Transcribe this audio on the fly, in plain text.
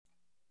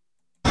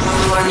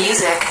Your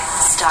music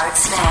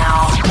starts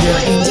now.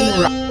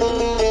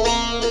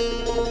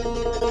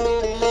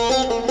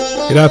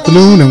 Good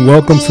afternoon and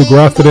welcome to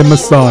Grafted in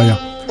Messiah.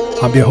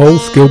 I'm your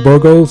host, Gil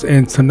Burgos,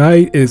 and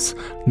tonight is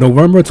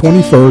November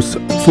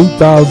 21st,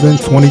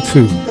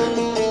 2022.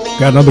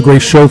 Got another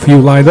great show for you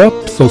lined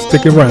up, so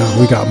stick around.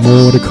 We got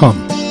more to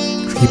come.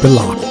 Keep it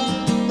locked.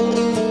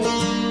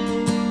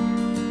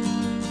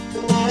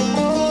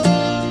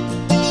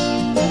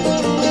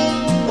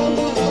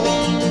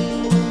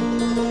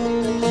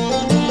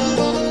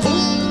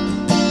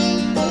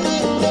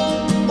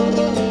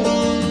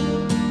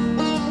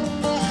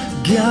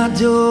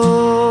 Gadol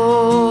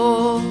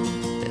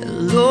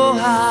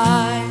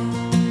Elohai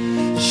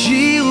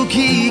Shiru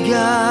ki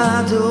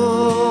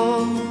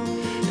gadol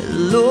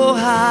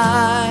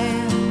Elohai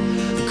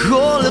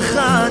Kol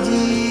echad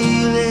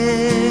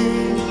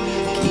yireh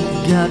ki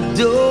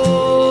gadol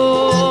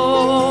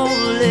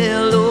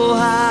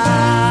Elohai.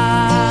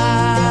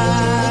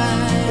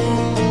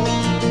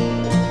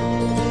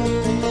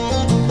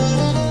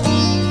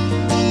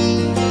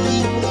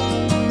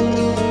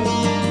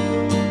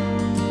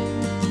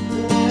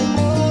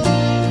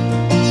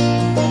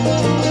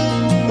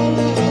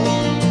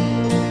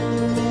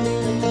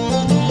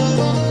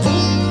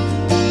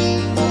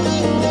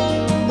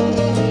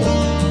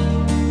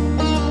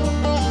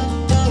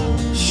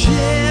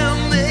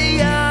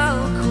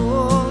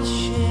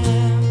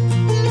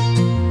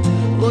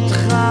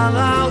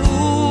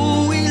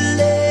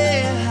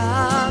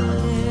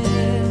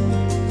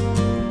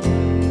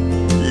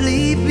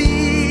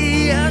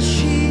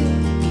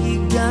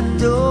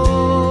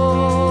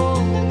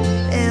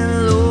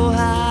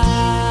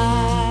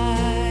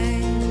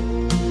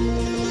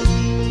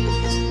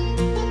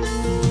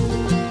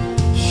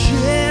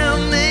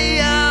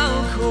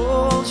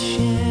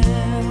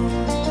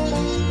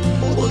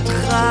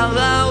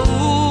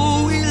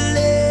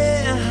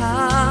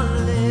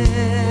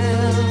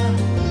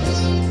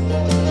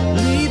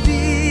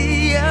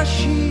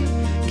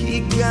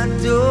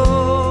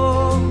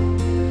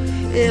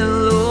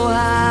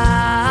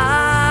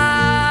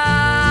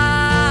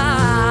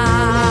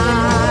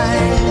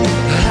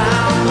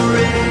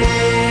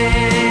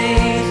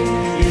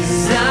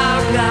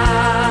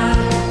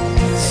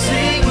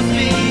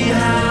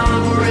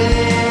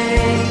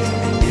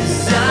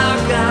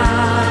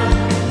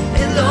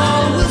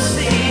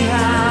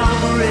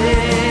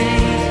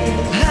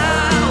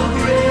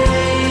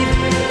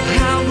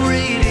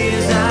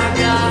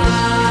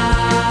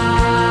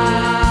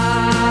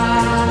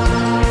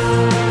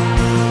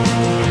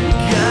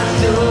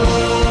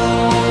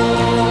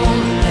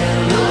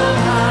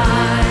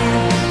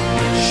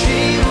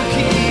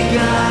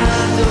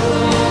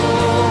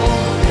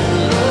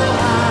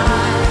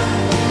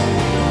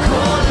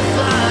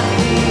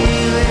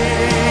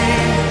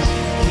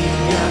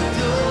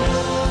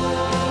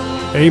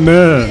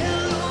 Amen.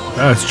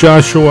 That's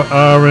Joshua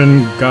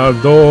Aaron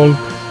Gadol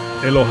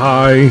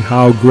Elohai.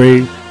 How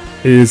great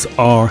is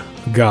our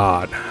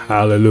God.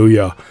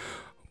 Hallelujah.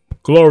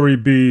 Glory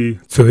be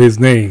to his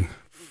name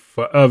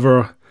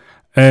forever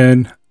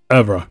and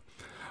ever.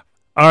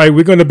 All right,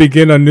 we're going to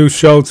begin a new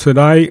show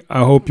tonight.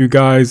 I hope you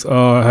guys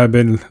have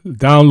been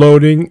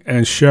downloading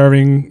and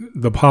sharing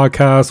the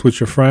podcast with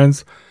your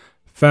friends,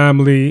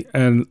 family,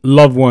 and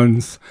loved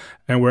ones.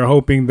 And we're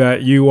hoping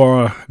that you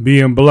are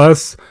being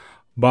blessed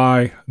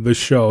by the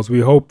shows.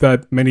 We hope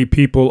that many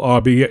people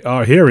are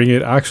hearing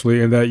it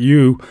actually, and that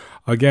you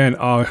again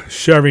are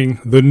sharing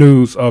the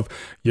news of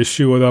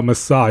Yeshua the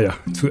Messiah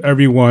to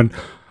everyone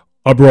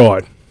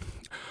abroad.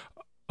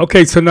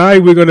 Okay,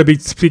 tonight we're going to be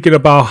speaking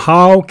about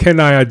how can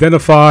I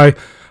identify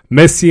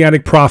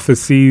messianic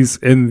prophecies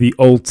in the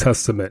Old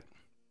Testament.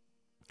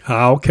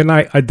 How can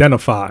I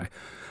identify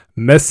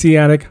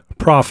messianic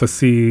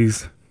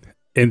prophecies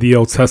in the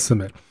Old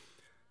Testament?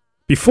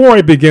 Before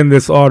I begin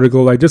this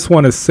article, I just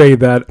want to say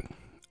that,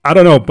 I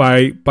don't know,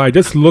 by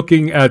just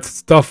looking at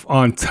stuff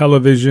on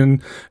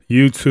television,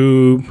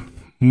 YouTube,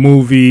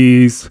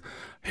 movies,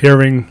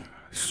 hearing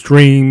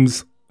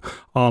streams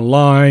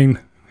online,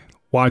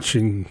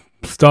 watching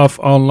stuff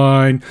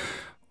online,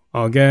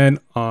 again,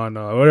 on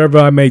whatever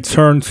I may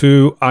turn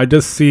to, I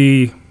just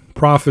see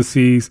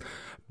prophecies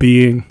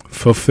being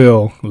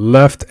fulfilled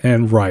left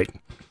and right.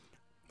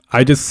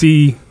 I just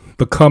see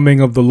the coming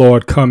of the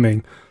Lord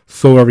coming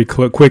so very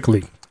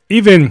quickly.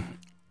 Even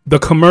the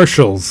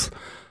commercials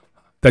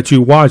that you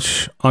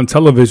watch on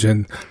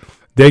television,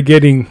 they're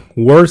getting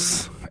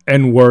worse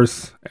and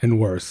worse and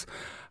worse.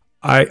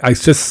 I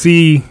just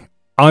see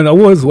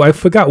I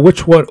forgot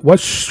what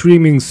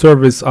streaming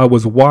service I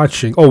was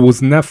watching. Oh, it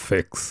was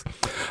Netflix.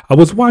 I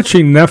was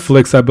watching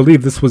Netflix. I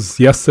believe this was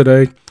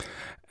yesterday,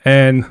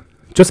 and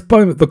just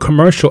by the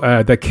commercial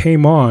ad that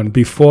came on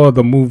before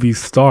the movie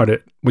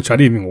started, which I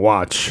didn't even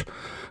watch,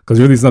 because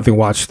really there's nothing to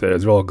watch there.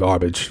 It's all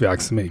garbage, if you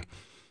ask me.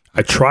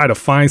 I try to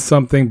find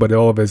something, but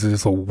all of it is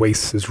just a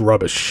waste. It's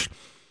rubbish.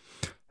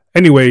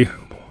 Anyway,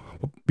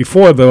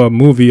 before the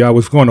movie I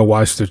was going to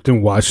watch,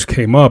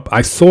 came up,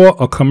 I saw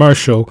a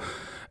commercial.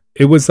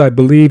 It was, I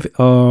believe,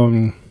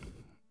 an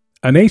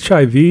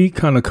HIV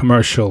kind of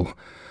commercial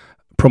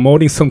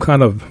promoting some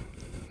kind of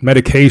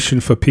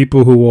medication for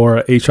people who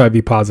are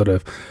HIV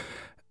positive.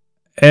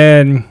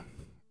 And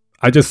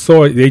I just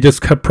saw it. They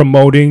just kept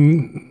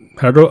promoting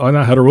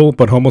not hetero,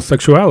 but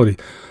homosexuality.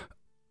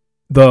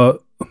 The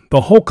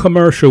whole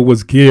commercial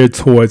was geared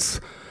towards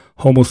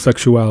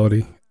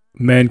homosexuality.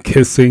 Men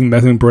kissing,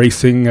 men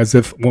embracing as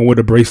if a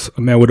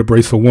man would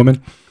embrace a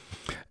woman.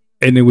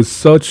 And it was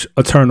such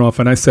a turnoff.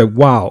 And I said,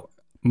 wow,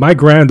 my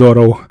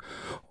granddaughter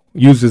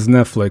uses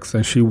Netflix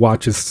and she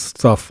watches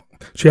stuff.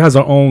 She has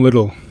her own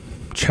little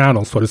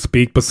channel, so to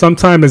speak, but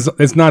sometimes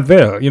it's not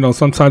there.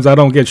 Sometimes I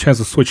don't get a chance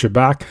to switch it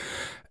back.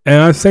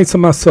 And I say to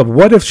myself,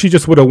 what if she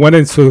just would have went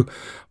into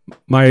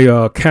my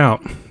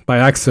account by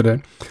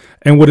accident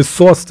and would have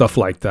saw stuff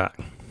like that?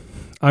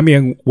 I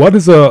mean, what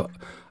does a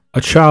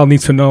child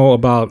need to know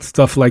about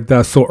stuff like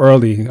that so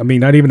early? I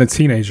mean, not even a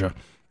teenager.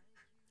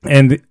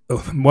 And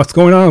what's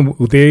going on?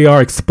 They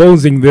are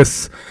exposing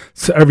this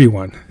to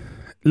everyone.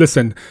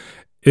 Listen,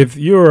 if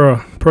you're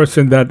a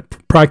person that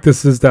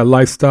practices that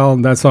lifestyle,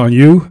 and that's on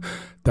you,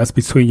 that's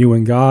between you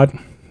and God.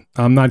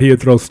 I'm not here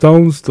to throw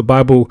stones. The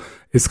Bible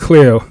is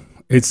clear.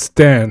 It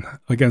stands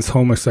against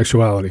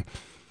homosexuality.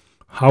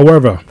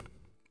 However,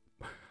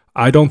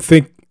 I don't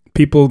think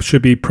people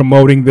should be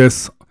promoting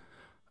this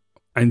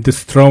and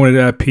just throwing it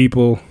at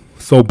people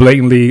so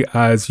blatantly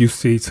as you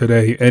see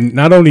today. And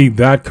not only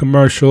that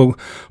commercial,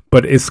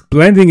 but it's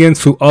blending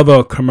into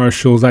other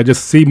commercials. I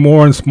just see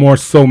more and more.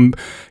 So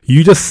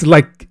you just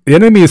like, the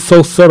enemy is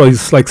so subtle.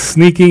 He's like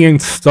sneaking in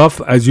stuff.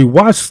 As you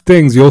watch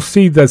things, you'll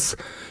see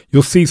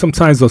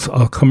sometimes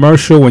a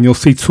commercial when you'll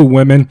see two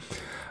women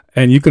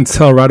and you can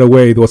tell right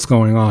away what's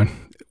going on.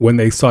 When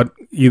they start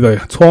either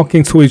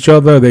talking to each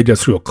other, they're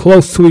just real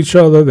close to each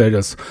other, they're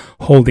just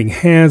holding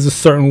hands a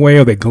certain way,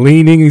 or they're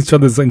gleaning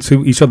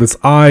into each other's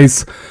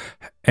eyes.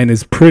 And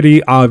it's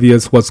pretty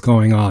obvious what's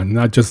going on.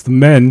 Not just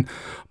men,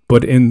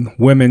 but in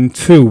women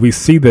too. We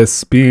see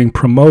this being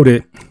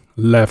promoted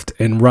left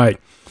and right.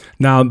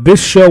 Now,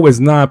 this show is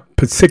not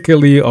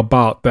particularly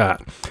about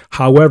that.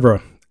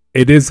 However,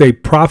 it is a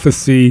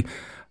prophecy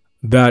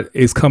that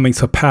is coming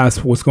to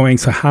pass, what's going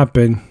to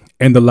happen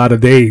in the latter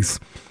days.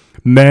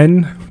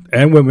 Men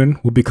and women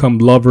will become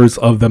lovers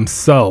of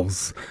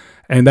themselves.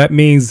 And that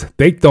means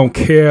they don't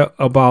care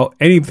about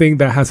anything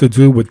that has to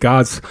do with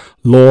God's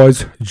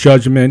laws,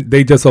 judgment.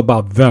 They just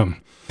about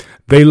them.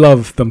 They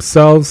love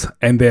themselves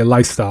and their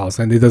lifestyles.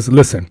 And they just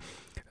listen.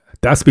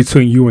 That's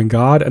between you and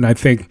God. And I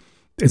think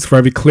it's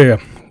very clear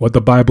what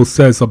the Bible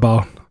says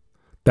about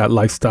that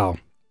lifestyle.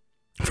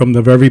 From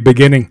the very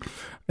beginning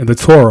in the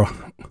Torah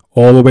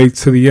all the way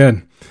to the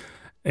end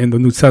in the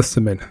New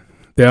Testament,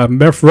 there are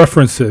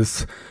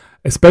references,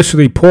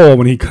 especially Paul,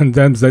 when he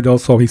condemns that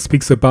also, he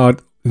speaks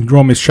about in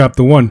Romans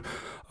chapter 1,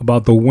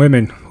 about the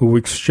women who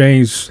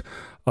exchanged,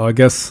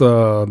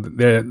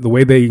 the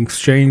way they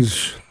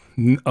exchange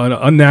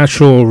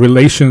unnatural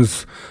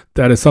relations,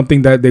 that is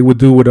something that they would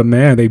do with a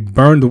man. They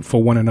burned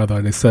for one another,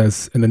 and it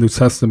says in the New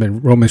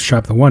Testament, Romans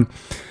chapter 1.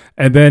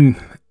 And then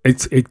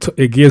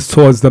it gears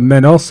towards the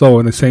men also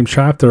in the same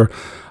chapter,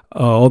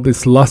 all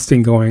this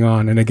lusting going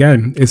on. And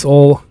again, it's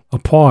all a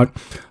part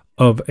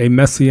of a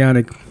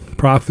messianic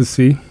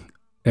prophecy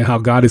and how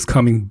God is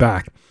coming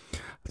back.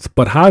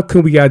 But how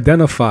can we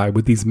identify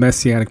with these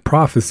messianic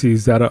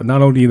prophecies that are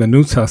not only in the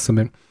New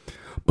Testament,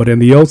 but in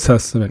the Old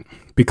Testament?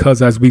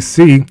 Because as we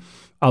see,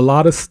 a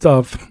lot of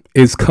stuff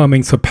is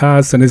coming to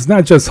pass, and it's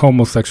not just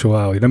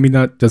homosexuality. Let me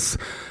not just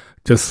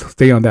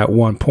stay on that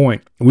one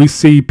point. We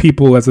see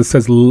people, as it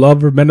says,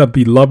 men that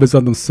be lovers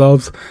of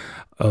themselves,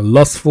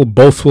 lustful,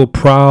 boastful,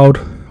 proud,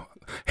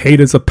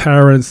 haters of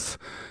parents.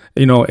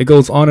 It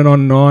goes on and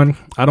on and on.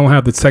 I don't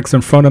have the text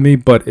in front of me,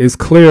 but it's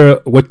clear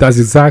that's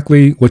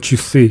exactly what you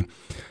see.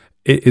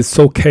 It is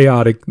so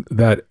chaotic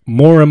that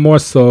more and more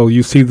so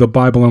you see the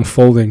Bible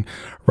unfolding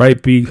right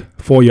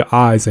before your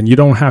eyes, and you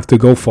don't have to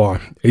go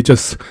far. It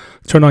just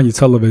turn on your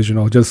television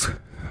or just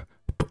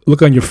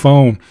look on your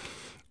phone.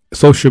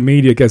 Social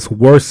media gets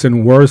worse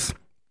and worse.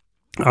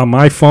 On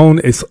my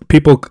phone, it's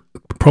people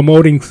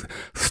promoting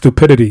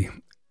stupidity.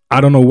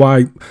 I don't know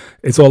why.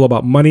 It's all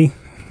about money.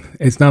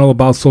 It's not all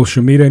about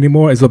social media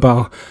anymore. It's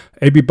about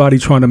everybody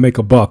trying to make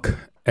a buck.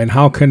 And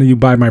how can you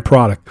buy my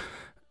product?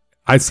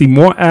 I see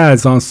more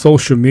ads on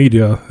social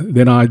media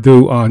than I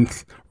do on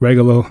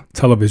regular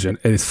television.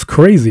 It's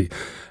crazy.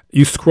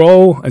 You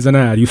scroll as an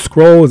ad. You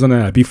scroll as an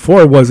ad.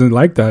 Before it wasn't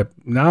like that.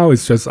 Now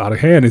it's just out of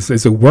hand. Is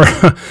it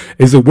worth?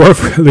 Is it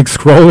worth like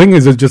scrolling?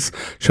 Is it just?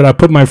 Should I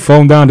put my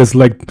phone down? Just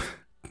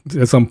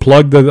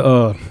unplug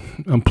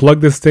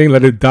this thing,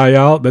 let it die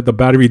out, let the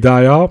battery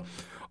die out,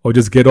 or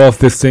just get off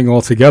this thing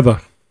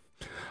altogether?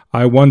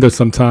 I wonder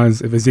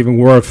sometimes if it's even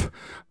worth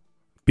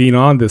being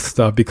on this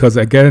stuff, because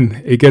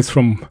again,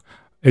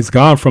 it's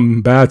gone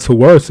from bad to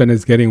worse, and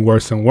it's getting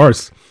worse and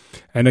worse.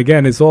 And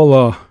again, it's all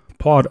a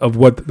part of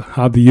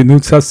how the New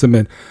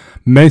Testament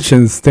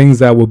mentions things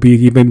that will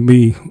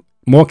be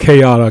more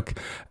chaotic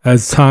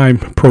as time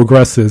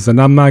progresses. And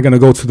I'm not going to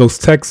go to those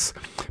texts.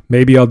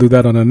 Maybe I'll do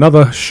that on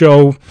another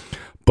show.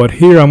 But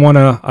here I want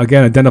to,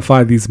 again,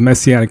 identify these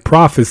messianic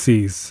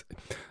prophecies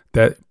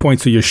that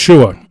point to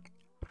Yeshua.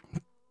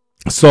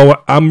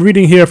 So I'm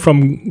reading here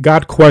from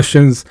God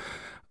Questions.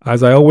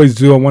 As I always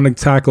do, I want to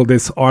tackle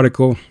this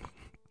article,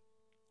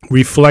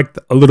 reflect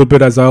a little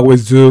bit as I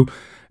always do,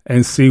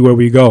 and see where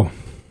we go.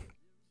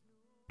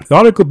 The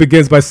article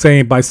begins by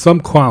saying, by some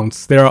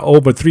counts, there are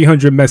over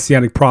 300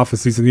 messianic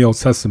prophecies in the Old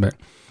Testament.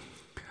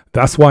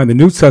 That's why in the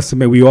New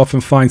Testament, we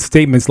often find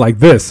statements like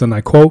this, and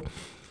I quote,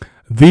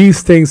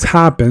 "These things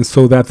happen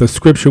so that the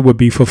scripture would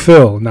be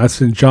fulfilled." And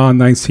that's in John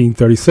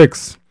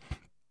 19:36.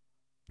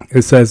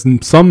 It says,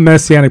 some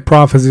messianic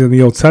prophecies in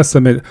the Old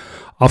Testament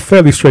are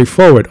fairly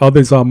straightforward.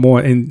 Others are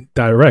more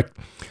indirect.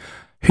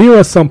 Here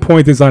are some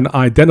pointers on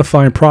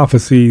identifying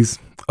prophecies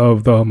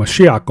of the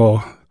Mashiach,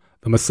 or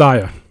the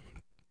Messiah.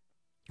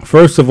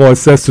 First of all, it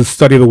says to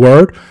study the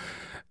word,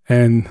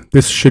 and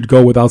this should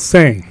go without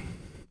saying.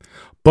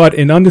 But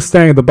in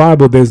understanding the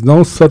Bible, there's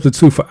no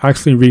substitute for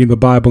actually reading the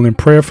Bible and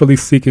prayerfully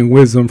seeking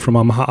wisdom from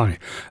on high.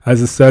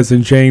 As it says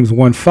in James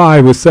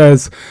 1:5, it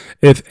says,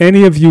 "If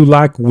any of you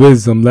lack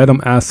wisdom, let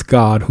him ask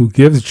God, who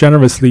gives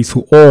generously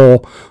to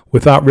all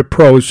without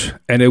reproach,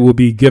 and it will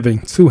be given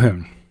to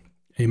him."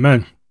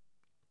 Amen.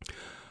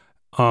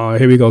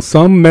 Here we go.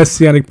 Some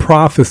messianic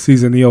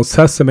prophecies in the Old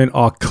Testament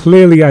are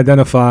clearly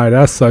identified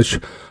as such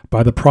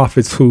by the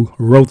prophets who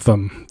wrote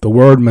them. The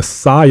word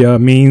Messiah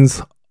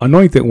means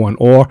anointed one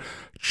or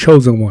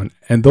chosen one,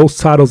 and those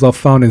titles are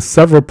found in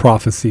several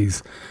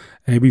prophecies.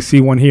 And we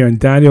see one here in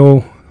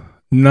Daniel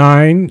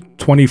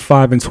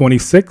 9:25 and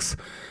 26.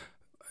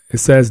 It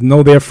says,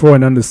 "Know therefore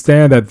and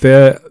understand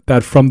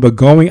that from the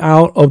going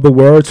out of the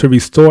word to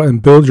restore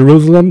and build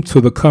Jerusalem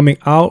to the coming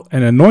out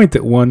an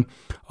anointed one,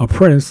 a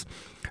prince,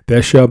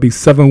 there shall be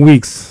 7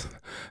 weeks.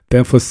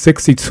 Then for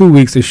 62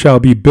 weeks it shall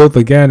be built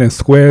again in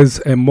squares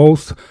and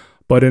most,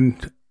 but in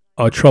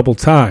a troubled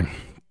time."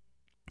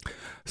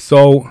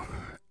 So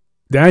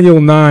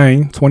Daniel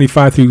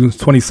 9:25 through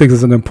 26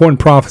 is an important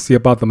prophecy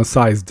about the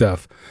Messiah's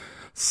death.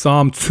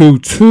 Psalm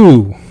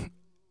 2:2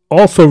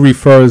 also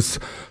refers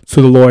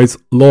to the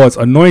Lord's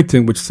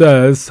anointing, which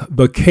says,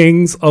 "The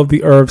kings of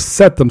the earth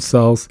set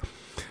themselves,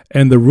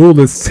 and the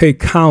rulers take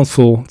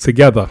counsel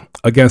together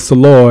against the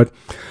Lord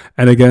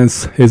and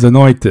against his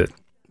anointed."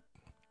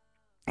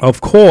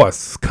 Of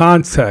course,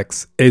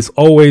 context is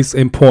always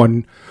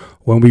important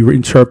when we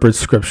interpret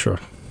scripture.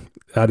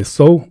 That is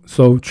so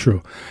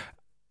true.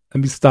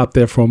 Let me stop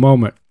there for a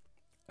moment.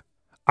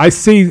 I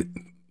see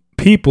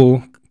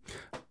people,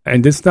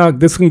 and this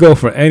can go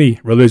for any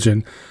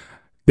religion,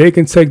 they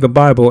can take the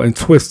Bible and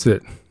twist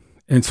it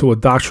into a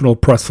doctrinal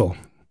pretzel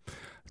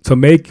to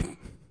make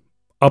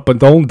up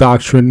a own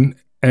doctrine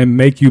and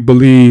make you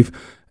believe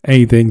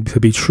anything to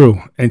be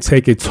true and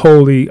take it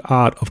totally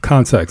out of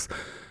context.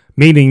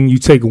 Meaning you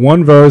take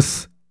one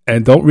verse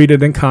and don't read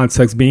it in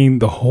context, meaning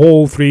the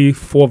whole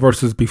 3-4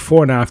 verses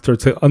before and after,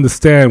 to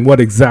understand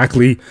what it's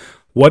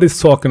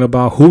talking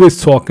about, who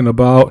it's talking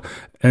about,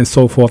 and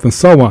so forth and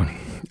so on.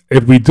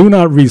 If we do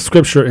not read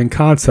scripture in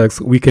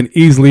context, we can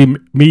easily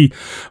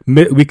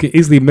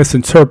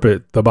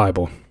misinterpret the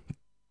Bible.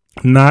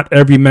 Not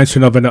every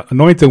mention of an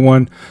anointed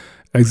one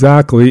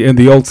exactly in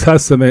the Old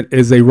Testament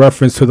is a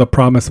reference to the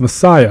promised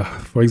Messiah.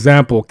 For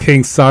example,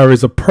 King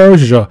Cyrus of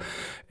Persia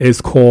is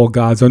called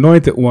God's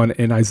anointed one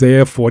in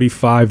Isaiah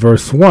 45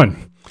 verse 1.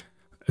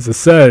 As it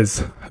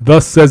says,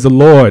 "Thus says the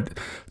Lord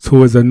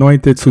to his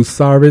anointed, to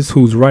Cyrus,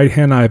 whose right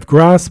hand I have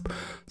grasped,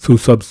 to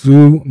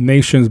subdue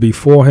nations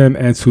before him,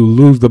 and to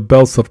loose the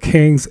belts of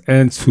kings,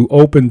 and to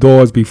open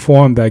doors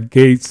before him, that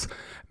gates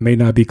may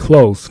not be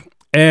closed."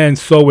 And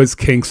so is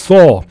King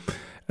Saul,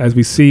 as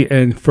we see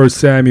in 1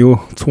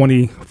 Samuel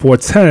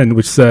 24:10,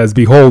 which says,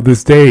 "Behold,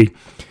 this day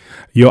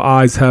your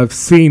eyes have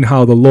seen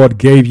how the Lord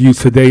gave you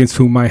today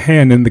into my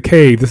hand in the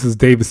cave." This is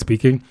David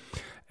speaking.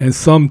 "And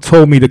some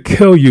told me to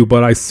kill you,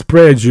 but I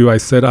spared you. I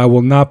said, I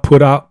will not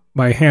put out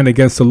my hand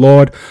against the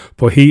Lord,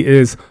 for he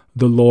is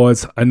the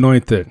Lord's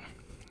anointed."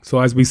 So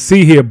as we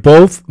see here,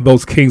 both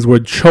those kings were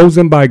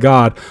chosen by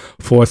God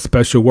for a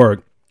special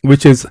work,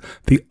 which is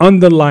the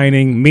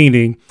underlining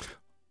meaning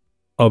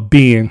of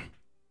being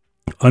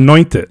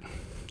anointed.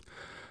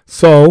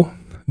 So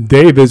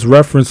David's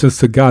references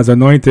to God's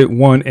anointed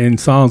one in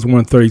Psalms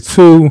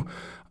 132,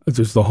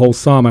 just the whole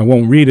psalm, I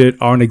won't read it,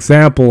 are an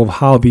example of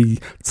how the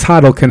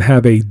title can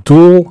have a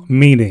dual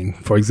meaning.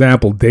 For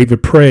example,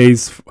 David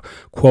prays,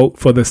 quote,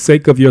 "For the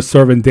sake of your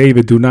servant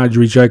David, do not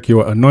reject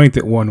your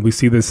anointed one." We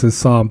see this in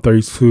Psalm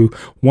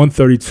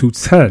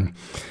 132:10.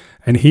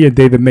 And here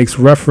David makes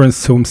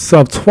reference to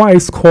himself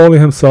twice, calling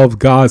himself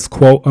God's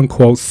quote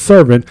unquote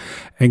servant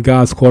and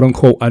God's quote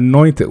unquote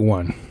anointed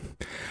one.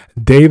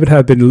 David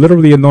had been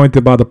literally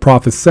anointed by the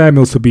prophet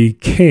Samuel to be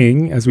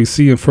king, as we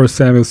see in 1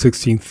 Samuel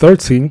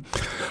 16:13.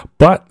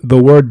 But the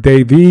word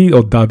David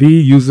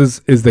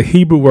uses is the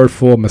Hebrew word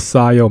for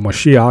Messiah or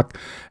Mashiach,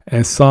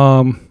 and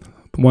Psalm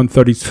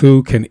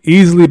 132 can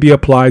easily be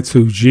applied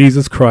to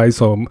Jesus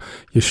Christ or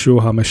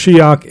Yeshua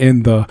HaMashiach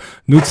in the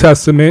New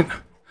Testament.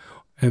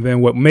 And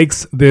then what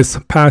makes this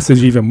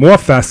passage even more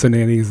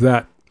fascinating is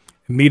that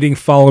immediately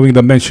following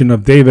the mention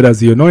of David as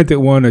the anointed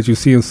one, as you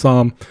see in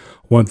Psalm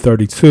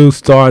 132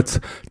 starts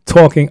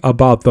talking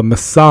about the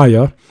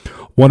Messiah.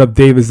 One of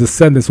David's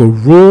descendants will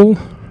rule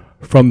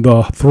from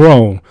the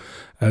throne,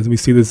 as we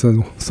see this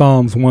in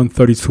Psalms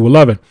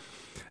 132:11.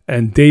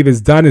 And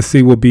David's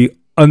dynasty will be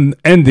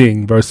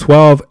unending. Verse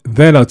 12,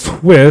 then a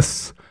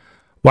twist.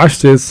 Watch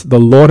this. The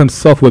Lord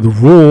himself would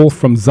rule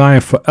from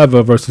Zion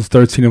forever, verses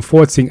 13 and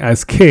 14,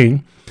 as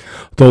king.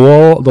 The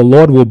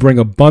Lord will bring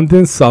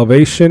abundance,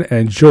 salvation,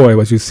 and joy,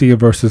 as you see in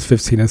verses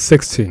 15 and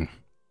 16.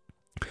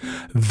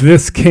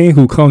 This king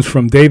who comes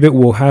from David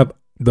will have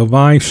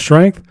divine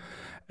strength,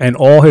 and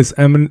all his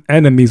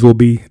enemies will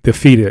be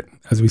defeated,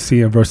 as we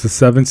see in verses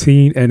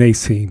 17 and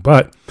 18.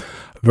 But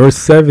verse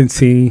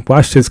 17,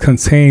 watch this,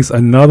 contains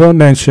another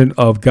mention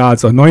of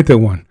God's anointed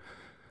one.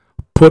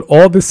 Put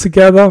all this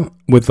together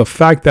with the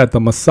fact that the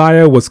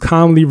Messiah was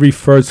commonly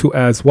referred to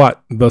as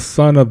what? The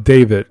Son of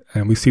David.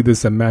 And we see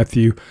this in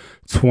Matthew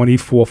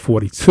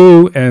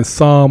 24:42 and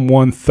Psalm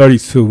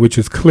 132, which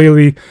is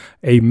clearly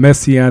a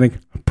messianic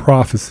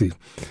prophecy.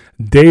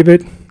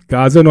 David,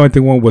 God's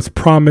anointed one, was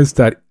promised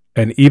that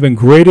an even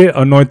greater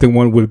anointed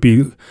one would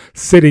be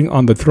sitting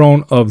on the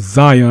throne of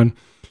Zion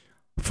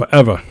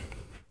forever.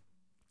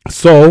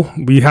 So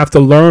we have to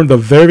learn the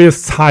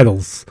various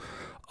titles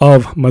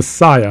of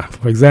Messiah.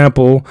 For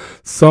example,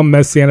 some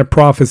messianic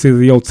prophecies of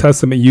the Old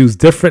Testament use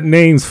different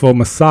names for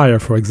Messiah.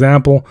 For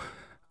example,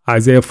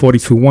 Isaiah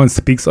 42:1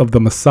 speaks of the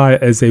Messiah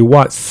as a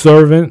what?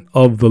 Servant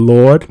of the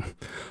Lord.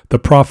 The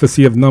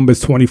prophecy of Numbers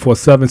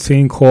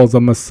 24:17 calls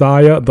the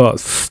Messiah the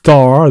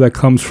star that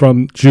comes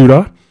from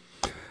Judah.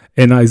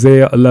 In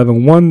Isaiah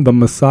 11:1, the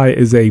Messiah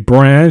is a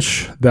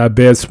branch that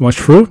bears much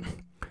fruit.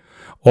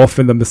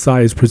 Often the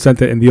Messiah is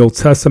presented in the Old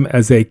Testament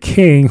as a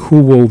king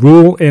who will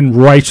rule in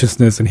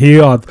righteousness. And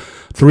here are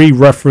three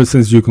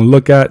references you can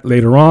look at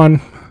later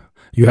on.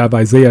 You have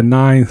Isaiah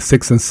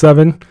 9:6 and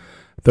 7,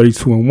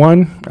 32 and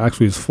 1.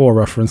 Actually, it's four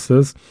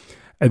references.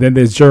 And then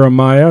there's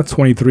Jeremiah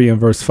 23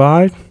 and verse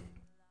 5.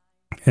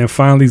 And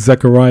finally,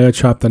 Zechariah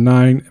chapter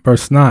 9,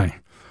 verse 9.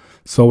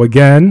 So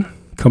again,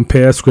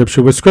 compare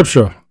scripture with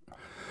scripture.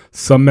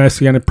 Some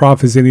messianic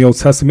prophets in the Old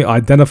Testament are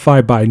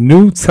identified by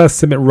New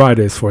Testament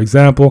writers. For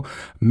example,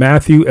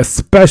 Matthew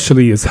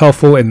especially is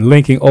helpful in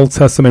linking Old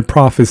Testament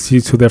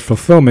prophecy to their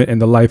fulfillment in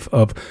the life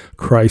of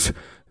Christ.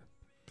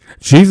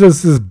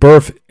 Jesus'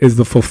 birth is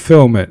the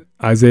fulfillment.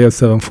 Isaiah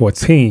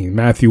 7:14,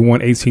 Matthew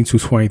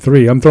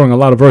 1:18-23. I'm throwing a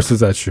lot of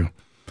verses at you.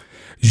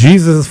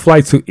 Jesus'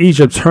 flight to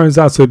Egypt turns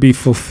out to be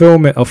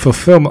fulfillment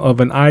of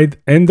an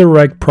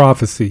indirect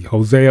prophecy.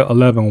 Hosea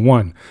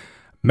 11:1,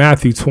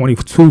 Matthew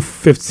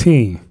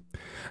 22:15.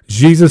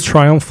 Jesus'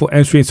 triumphal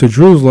entry into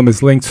Jerusalem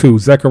is linked to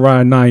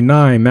Zechariah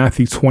 9:9,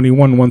 Matthew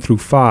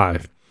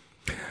 21:1-5.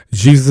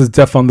 Jesus'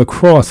 death on the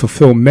cross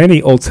fulfilled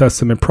many Old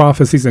Testament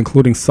prophecies,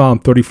 including Psalm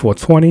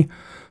 34:20,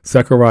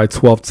 Zechariah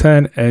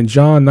 12:10, and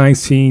John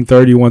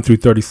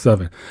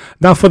 19:31-37.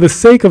 Now, for the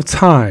sake of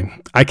time,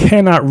 I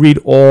cannot read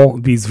all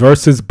these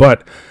verses,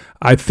 but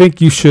I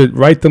think you should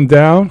write them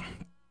down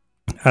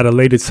at a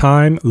later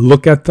time,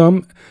 look at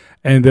them,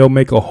 and they'll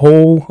make a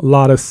whole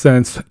lot of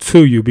sense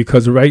to you.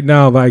 Because right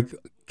now, if I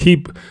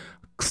keep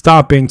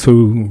stopping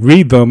to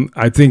read them,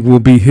 I think we'll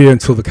be here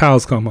until the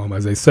cows come home,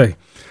 as they say.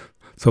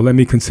 So let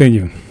me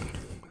continue.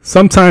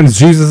 Sometimes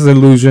Jesus'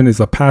 illusion is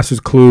a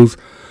passage clues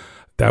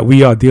that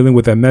we are dealing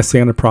with a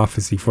messianic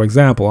prophecy. For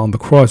example, on the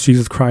cross,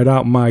 Jesus cried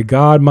out, my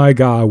God,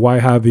 why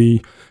have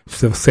you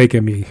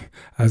forsaken me?"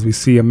 As we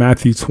see in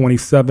Matthew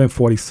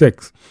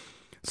 27:46.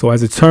 So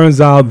as it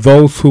turns out,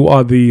 those who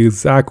are the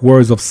exact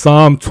words of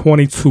Psalm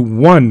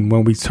 22:1,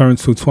 when we turn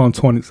to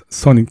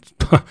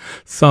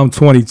Psalm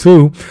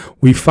 22,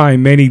 we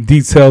find many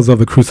details of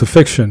the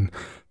crucifixion.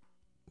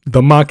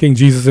 The mocking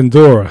Jesus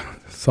endured,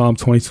 Psalm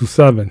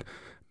 22:7,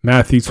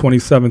 Matthew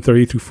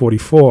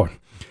 27:30-44.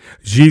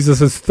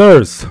 Jesus'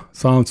 thirst,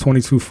 Psalm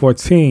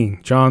 22:14,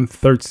 John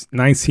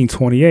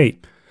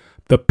 19:28.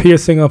 The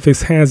piercing of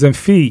his hands and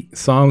feet,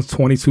 Psalms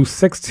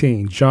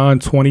 22:16, John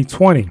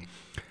 20:20.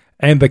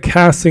 And the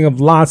casting of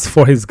lots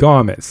for his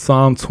garment,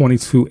 Psalm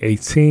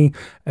 22:18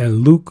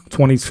 and Luke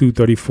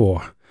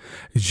 22:34.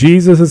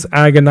 Jesus'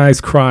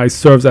 agonized cry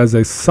serves as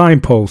a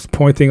signpost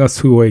pointing us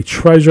to a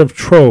treasure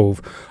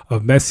trove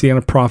of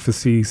messianic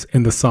prophecies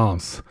in the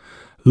Psalms.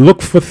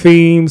 Look for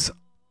themes,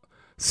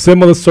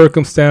 similar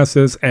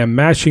circumstances, and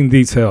matching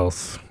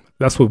details.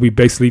 That's what we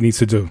basically need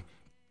to do.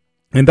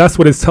 And that's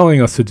what it's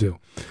telling us to do.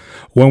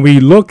 When we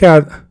look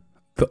at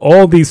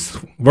all these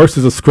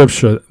verses of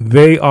scripture,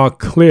 they are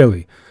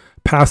clearly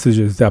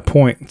passages that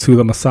point to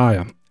the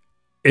Messiah.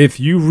 If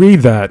you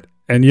read that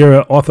and you're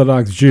an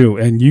Orthodox Jew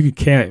and you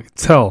can't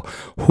tell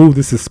who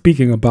this is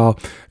speaking about,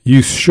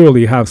 you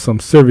surely have some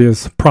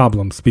serious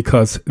problems,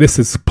 because this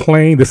is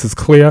plain, this is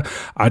clear.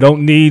 I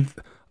don't need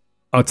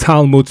a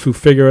Talmud to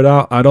figure it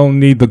out. I don't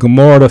need the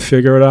Gemara to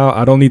figure it out.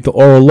 I don't need the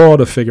oral law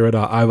to figure it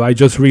out. If I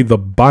just read the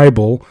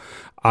Bible,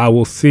 I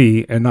will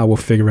see and I will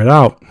figure it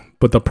out.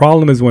 But the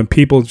problem is when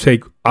people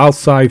take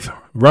outside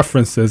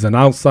references and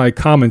outside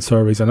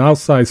commentaries and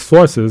outside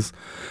sources,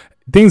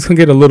 things can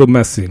get a little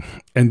messy.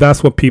 And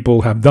that's what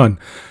people have done.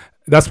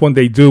 That's what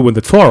they do with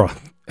the Torah.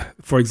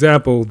 for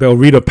example, they'll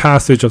read a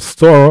passage of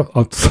Torah,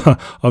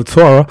 of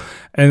Torah,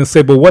 and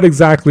say, "But what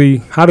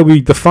exactly? How do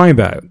we define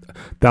that?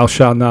 Thou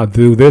shalt not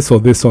do this or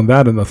this or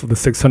that." In the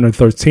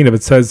 613, if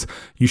it says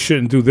you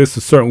shouldn't do this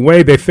a certain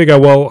way, they figure,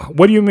 well,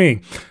 what do you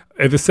mean?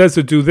 If it says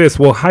to do this,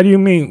 well, how do you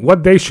mean?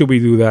 What day should we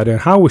do that? And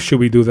how should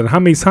we do that? And how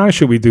many times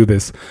should we do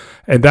this?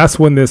 And that's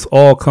when this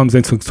all comes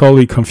into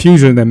totally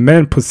confusion. And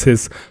man puts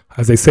his,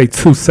 as they say,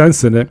 2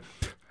 cents in it.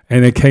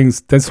 And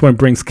that's when it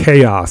brings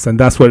chaos. And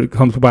that's what it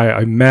comes by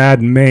a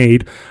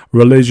man-made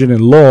religion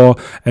and law.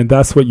 And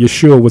that's what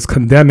Yeshua was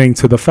condemning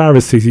to the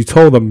Pharisees. He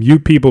told them, you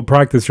people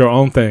practice your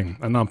own thing.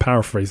 And I'm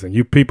paraphrasing.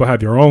 You people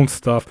have your own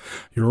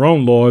stuff, your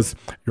own laws,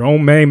 your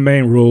own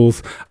main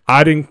rules.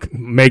 I didn't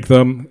make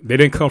them. They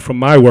didn't come from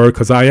my word,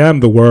 because I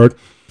am the word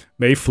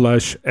made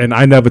flesh, and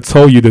I never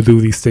told you to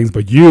do these things.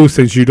 But you,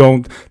 since you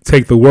don't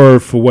take the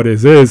word for what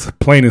it is,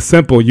 plain and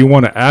simple, you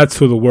want to add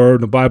to the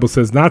word. The Bible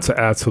says not to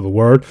add to the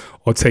word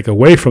or take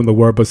away from the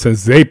word, but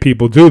since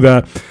people do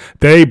that,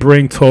 they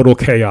bring total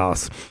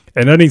chaos.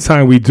 And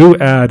anytime we do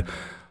add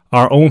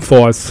our own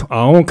thoughts,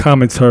 our own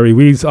commentary,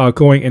 we are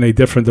going in a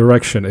different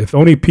direction. If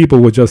only people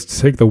would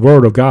just take the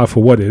word of God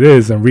for what it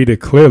is and read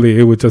it clearly,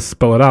 it would just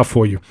spell it out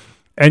for you.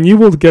 And you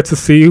will get to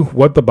see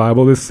what the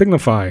Bible is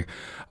signifying.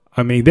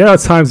 I mean, there are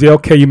times,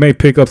 you may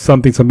pick up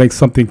something to make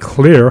something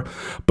clear,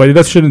 but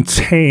that shouldn't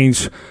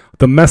change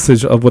the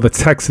message of what the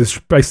text is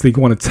basically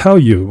going to tell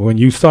you. When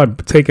you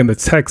start taking the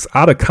text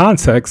out of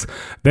context,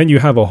 then you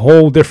have a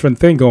whole different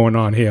thing going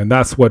on here. And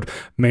that's what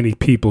many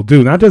people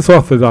do. Not just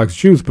Orthodox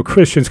Jews, but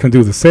Christians can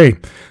do the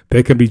same.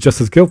 They can be just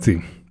as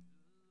guilty.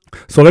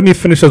 So let me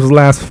finish this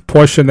last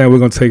portion, then we're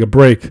going to take a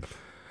break.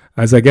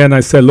 As again,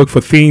 I said, look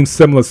for themes,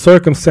 similar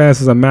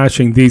circumstances, and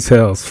matching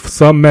details.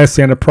 Some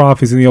messianic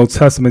prophecies in the Old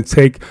Testament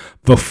take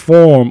the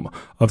form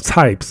of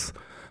types.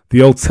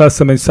 The Old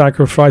Testament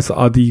sacrifices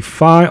are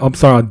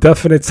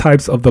definite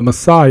types of the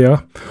Messiah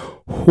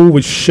who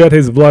would shed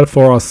his blood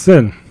for our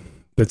sin.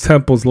 The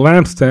temple's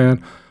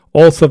lampstand,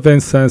 altar of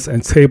incense,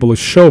 and table of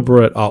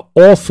showbread are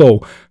also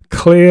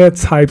clear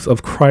types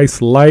of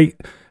Christ's light,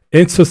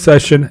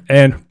 intercession,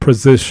 and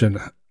provision.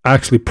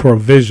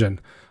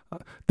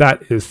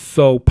 That is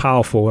so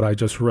powerful, what I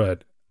just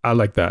read. I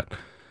like that.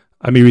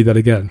 Let me read that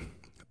again.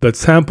 The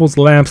temple's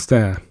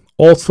lampstand,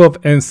 altar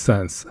of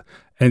incense,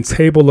 and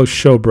table of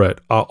showbread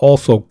are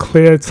also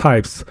clear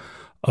types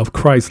of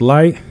Christ's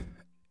light,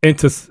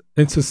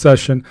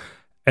 intercession,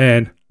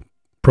 and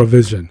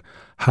provision.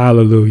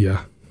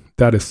 Hallelujah.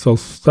 That is so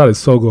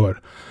good.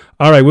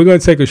 All right, we're going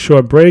to take a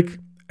short break,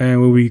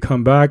 and when we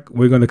come back,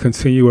 we're going to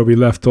continue where we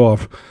left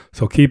off.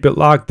 So keep it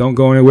locked. Don't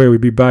go anywhere. We'll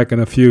be back in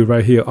a few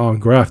right here on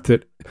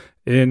Grafted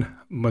in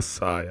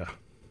Messiah.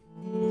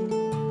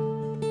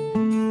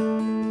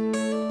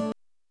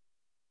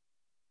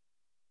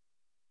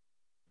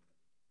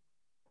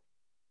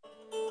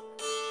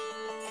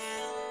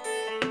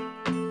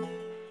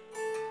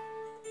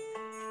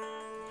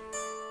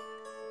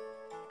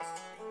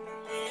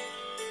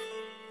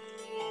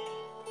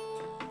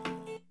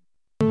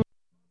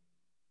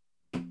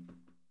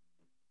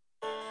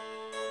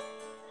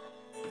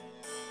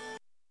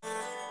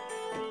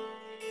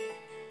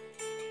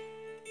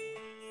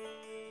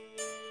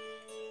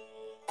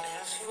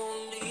 As for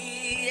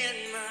me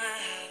and my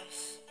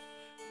house,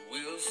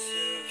 we'll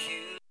serve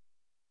you,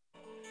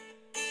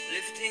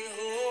 lifting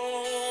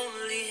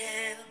holy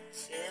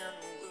hands and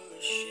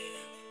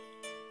worship.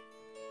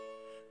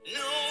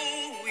 No,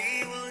 we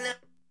will not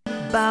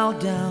bow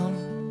down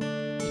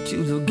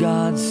to the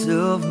gods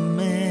of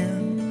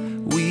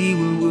man. We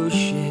will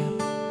worship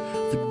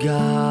the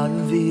God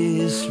of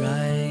Israel.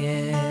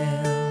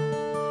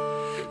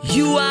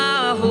 You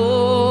are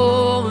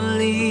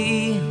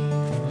holy,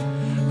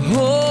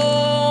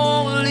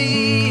 holy.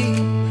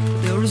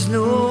 There is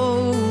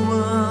no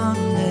one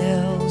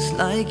else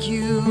like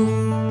you.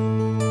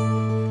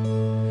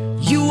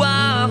 You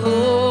are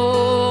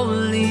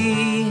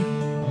holy,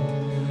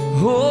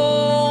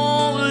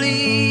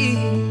 holy.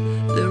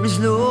 There is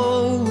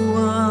no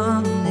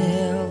one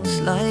else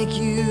like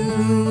you,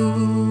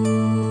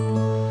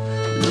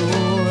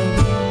 Lord.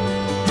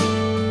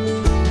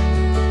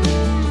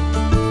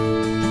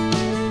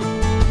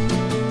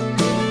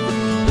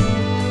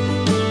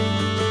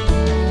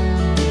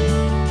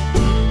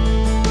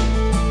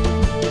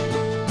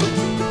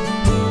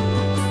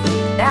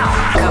 Now,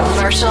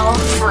 commercial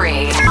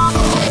free.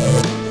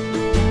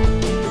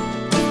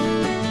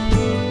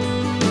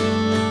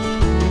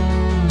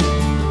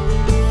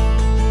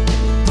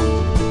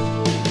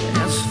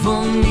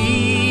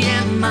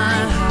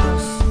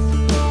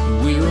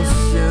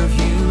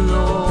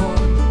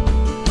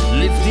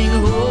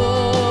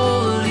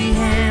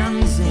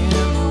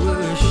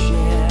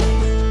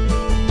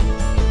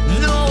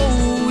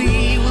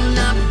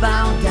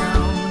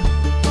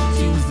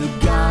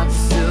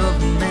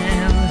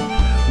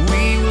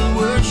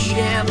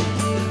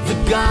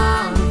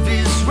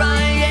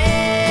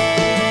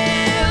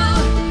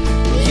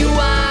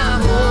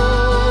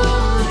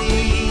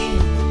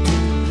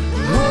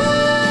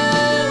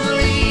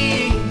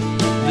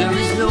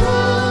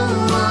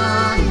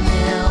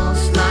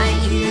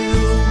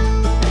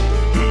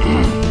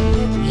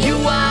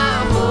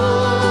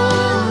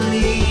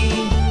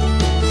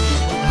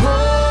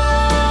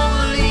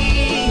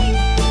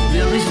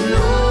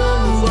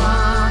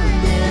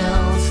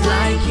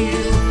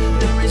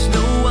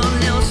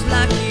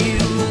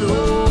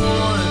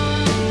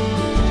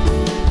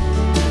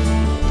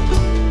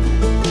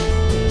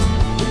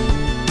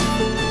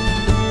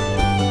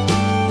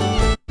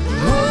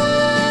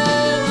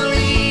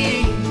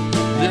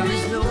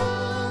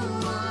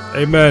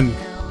 Amen.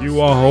 You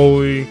are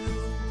holy,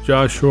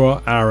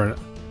 Joshua Aaron.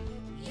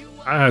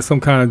 I had some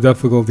kind of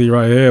difficulty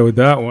right here with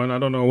that one. I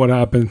don't know what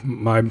happened.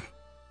 My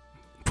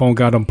phone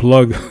got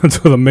unplugged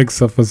to the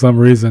mixer for some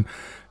reason.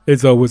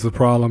 It's always a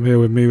problem here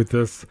with me with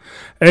this.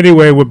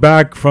 Anyway, we're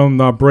back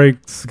from our break,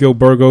 Skill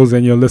Burgos,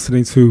 and you're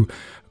listening to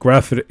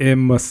Grafted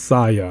in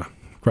Messiah.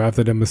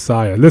 Grafted in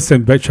Messiah.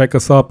 Listen, check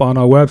us up on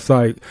our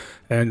website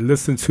and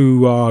listen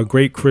to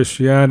great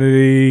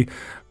Christianity,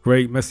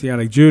 great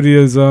Messianic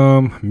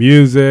Judaism,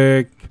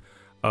 music.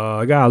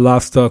 I got a lot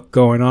of stuff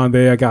going on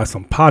there. I got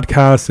some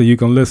podcasts that you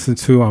can listen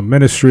to on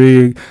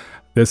ministry.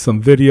 There's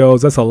some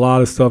videos. That's a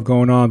lot of stuff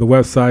going on the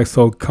website.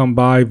 So come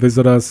by,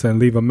 visit us, and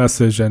leave a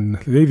message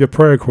and leave your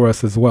prayer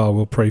requests as well.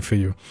 We'll pray for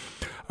you.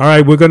 All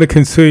right, we're going to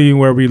continue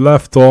where we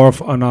left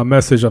off on our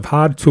message of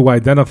how to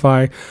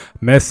identify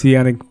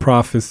messianic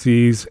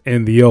prophecies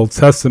in the Old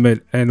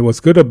Testament. And what's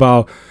good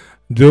about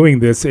doing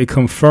this, it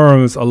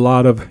confirms a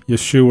lot of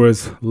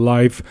Yeshua's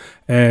life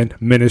and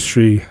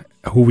ministry,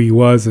 who he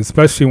was,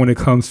 especially when it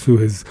comes to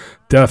his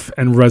death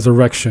and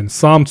resurrection.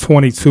 Psalm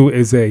 22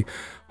 is a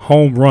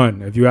home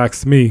run, if you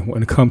ask me,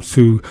 when it comes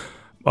to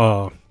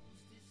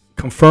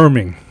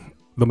confirming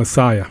the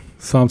Messiah.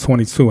 Psalm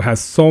 22 has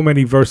so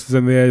many verses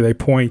in there. They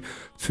point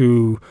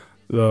to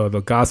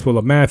the Gospel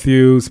of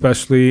Matthew,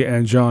 especially,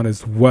 and John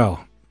as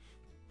well.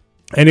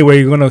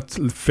 Anyway, we're going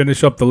to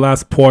finish up the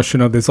last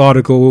portion of this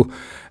article,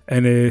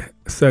 and it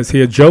says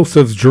here,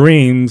 Joseph's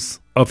dreams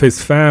of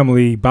his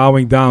family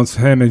bowing down to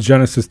him in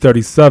Genesis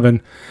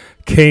 37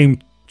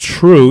 came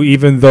true,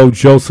 even though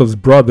Joseph's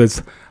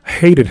brothers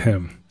hated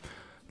him.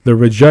 The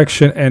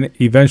rejection and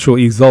eventual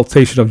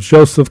exaltation of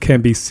Joseph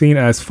can be seen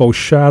as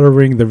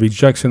foreshadowing the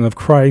rejection of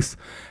Christ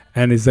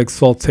and his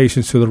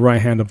exaltation to the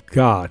right hand of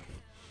God.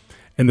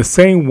 In the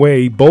same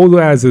way,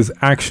 Boaz's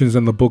actions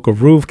in the book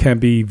of Ruth can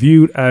be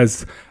viewed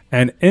as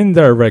an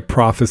indirect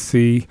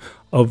prophecy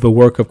of the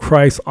work of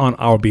Christ on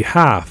our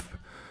behalf.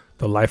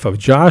 The life of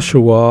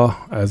Joshua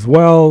as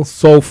well,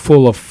 so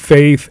full of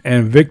faith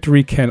and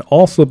victory, can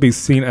also be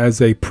seen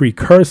as a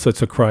precursor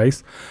to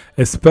Christ,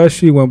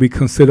 especially when we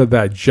consider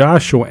that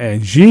Joshua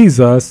and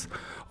Jesus,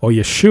 or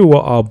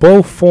Yeshua, are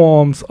both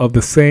forms of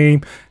the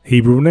same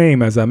Hebrew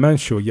name, as I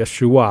mentioned,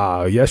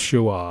 Yeshua.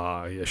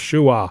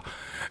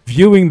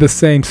 Viewing the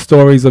same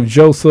stories of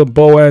Joseph,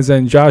 Boaz,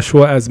 and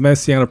Joshua as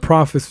messianic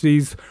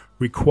prophecies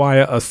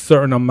require a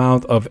certain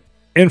amount of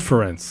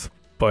inference,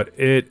 but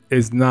it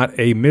is not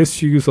a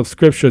misuse of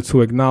Scripture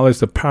to acknowledge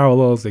the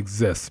parallels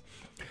exist.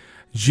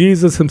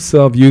 Jesus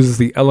himself uses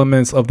the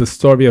elements of the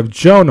story of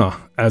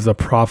Jonah as a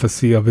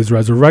prophecy of his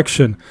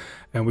resurrection,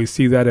 and we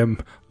see that in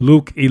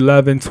Luke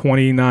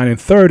 11:29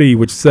 and 30,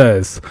 which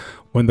says,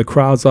 when the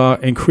crowds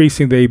are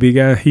increasing, he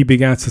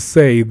began to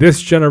say,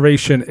 this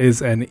generation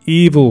is an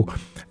evil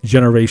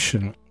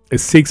generation. It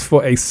seeks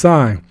for a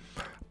sign,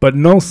 but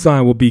no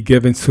sign will be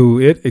given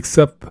to it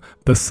except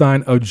the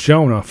sign of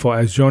Jonah. For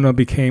as Jonah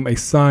became a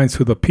sign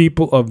to the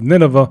people of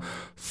Nineveh,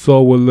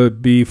 so will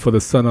it be for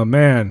the Son of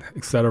Man,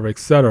 etc.,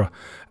 etc.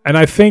 And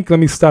I think, let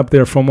me stop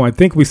there for a moment. I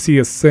think we see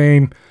the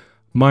same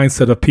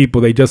mindset of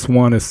people. They just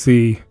want to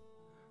see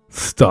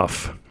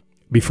stuff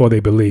before they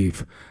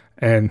believe.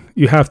 And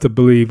you have to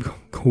believe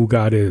who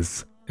God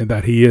is and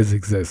that he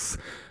exists.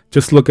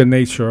 Just look at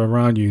nature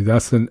around you.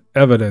 That's an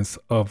evidence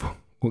of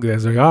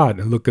there's a God.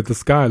 And look at the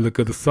sky, look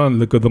at the sun,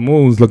 look at the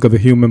moons, look at the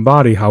human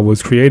body, how it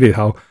was created,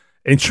 how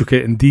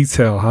intricate in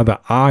detail, how the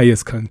eye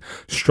is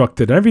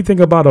constructed, everything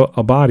about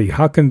a body.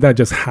 How can that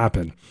just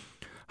happen?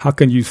 How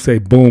can you say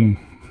boom,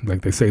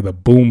 like they say the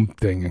boom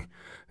thing?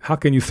 How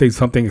can you say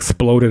something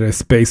exploded in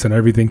space and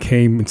everything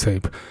came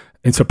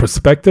into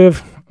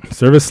perspective?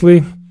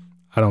 Seriously?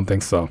 I don't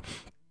think so.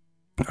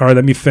 All right,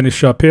 let me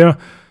finish up here.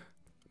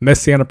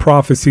 Messianic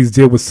prophecies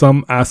deal with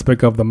some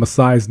aspect of the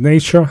Messiah's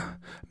nature,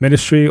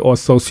 ministry, or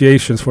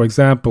associations. For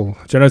example,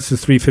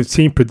 Genesis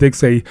 3:15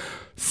 predicts a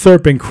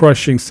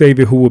serpent-crushing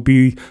Savior who will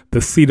be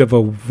the seed of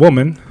a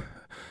woman.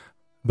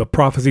 The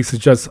prophecy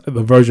suggests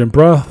the virgin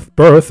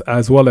birth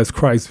as well as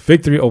Christ's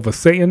victory over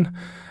Satan.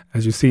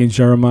 As you see in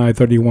Jeremiah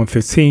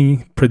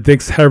 31:15,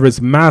 predicts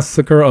Herod's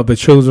massacre of the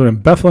children in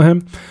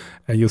Bethlehem.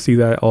 And you'll see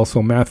that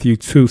also Matthew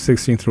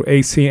 2:16 through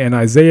 18. And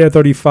Isaiah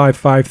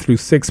 35:5 through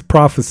 6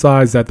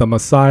 prophesies that the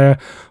Messiah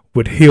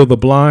would heal the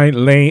blind,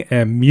 lame,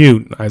 and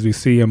mute, as we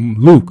see in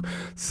Luke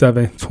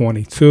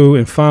 7:22.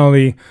 And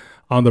finally,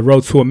 on the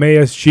road to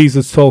Emmaus,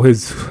 Jesus told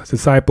his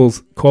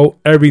disciples, quote,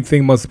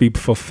 everything must be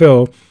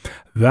fulfilled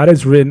that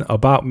is written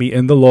about me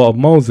in the law of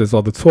Moses,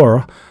 or the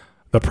Torah,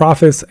 the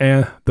prophets,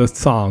 and the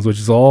Psalms, which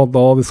is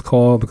all this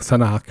called the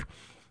Tanakh.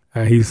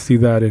 And you see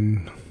that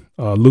in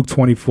Luke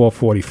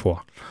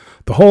 24:44.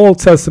 The whole Old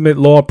Testament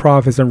law,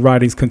 prophets, and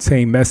writings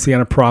contain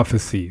messianic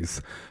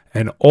prophecies.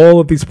 And all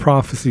of these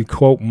prophecies,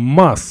 quote,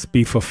 must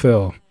be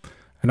fulfilled.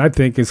 And I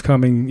think it's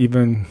coming,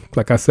 even,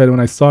 like I said when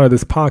I started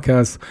this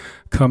podcast,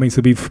 coming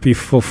to be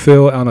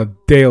fulfilled on a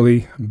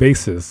daily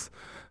basis.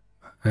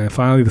 And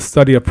finally, the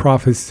study of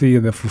prophecy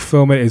and the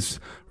fulfillment is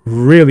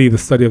really the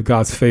study of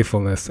God's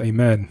faithfulness.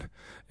 Amen.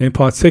 In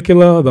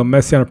particular, the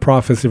Messianic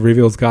prophecy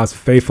reveals God's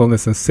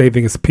faithfulness in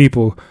saving his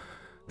people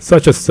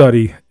Such a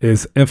study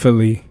is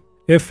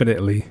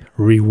infinitely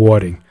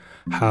rewarding.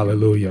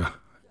 Hallelujah.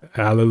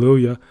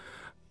 Hallelujah.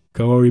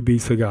 Glory be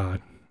to God.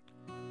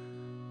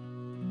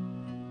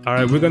 All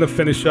right, we're going to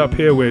finish up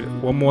here with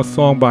one more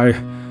song by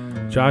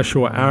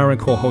Joshua Aaron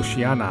called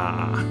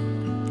Hoshiana.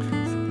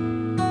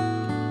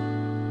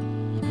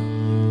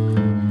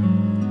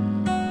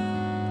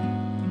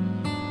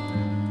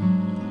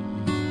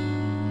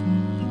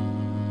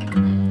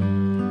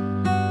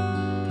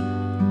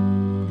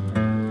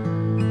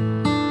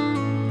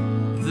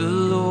 The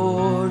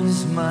Lord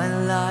is my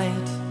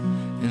light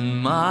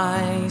and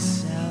my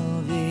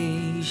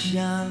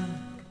salvation.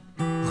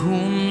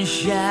 Whom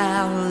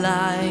shall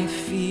I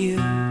fear?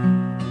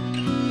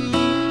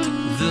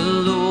 The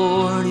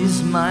Lord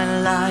is my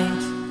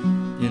light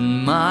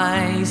and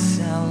my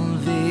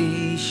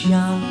salvation.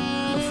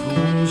 Of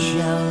whom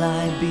shall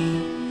I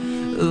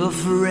be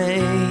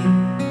afraid?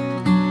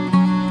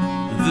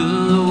 The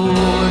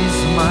Lord is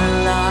my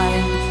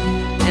light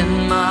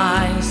and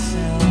my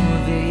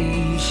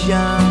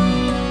salvation.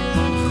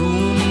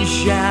 Whom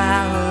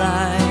shall I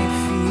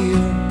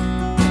fear?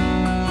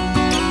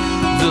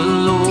 The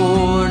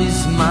Lord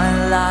is my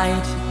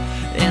light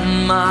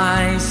and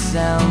my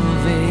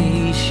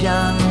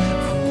salvation.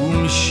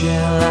 Whom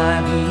shall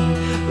I be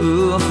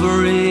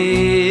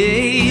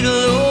afraid?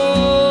 Lord,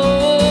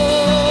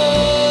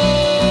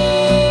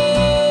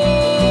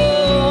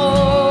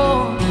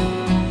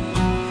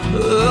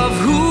 of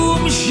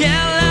whom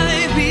shall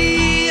I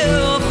be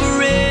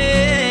afraid?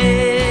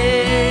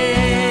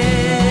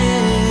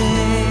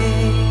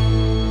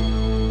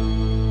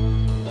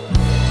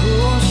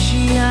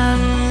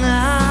 Hoshiana,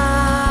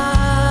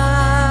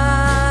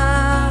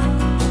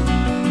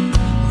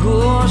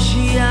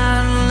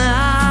 Hoshiana,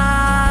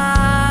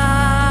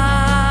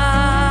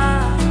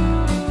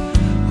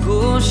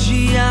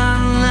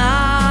 Hoshiana.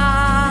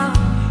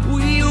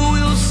 We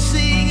will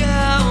sing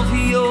of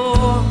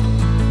your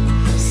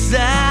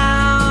salvation.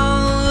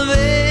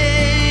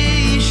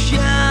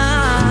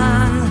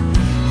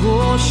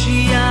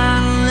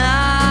 Hoshiana,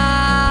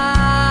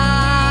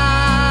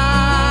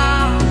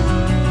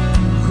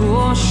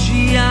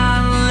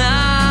 Hoshiana,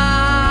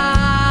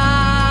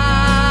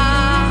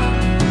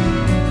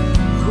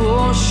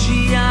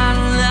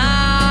 Hoshiana.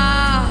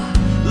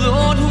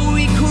 Lord,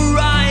 we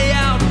cry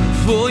out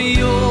for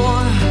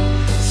your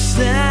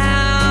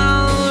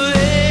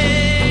salvation.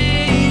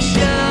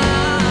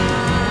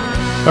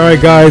 All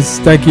right, guys,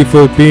 thank you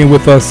for being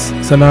with us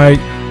tonight.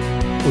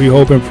 We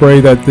hope and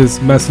pray that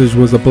this message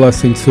was a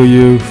blessing to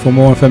you. For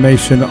more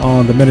information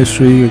on the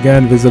ministry,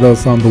 again, visit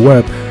us on the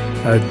web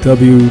at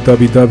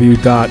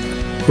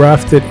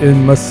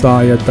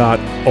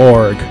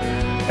www.graftedinmessiah.org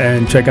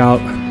and check out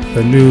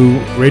the new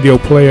radio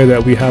player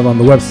that we have on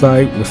the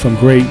website with some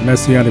great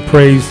messianic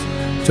praise,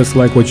 just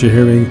like what you're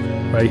hearing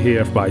right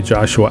here by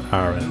Joshua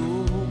Aaron.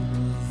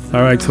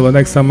 All right, till the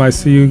next time I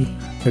see you,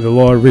 may the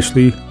Lord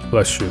richly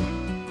bless you.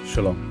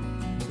 Shalom.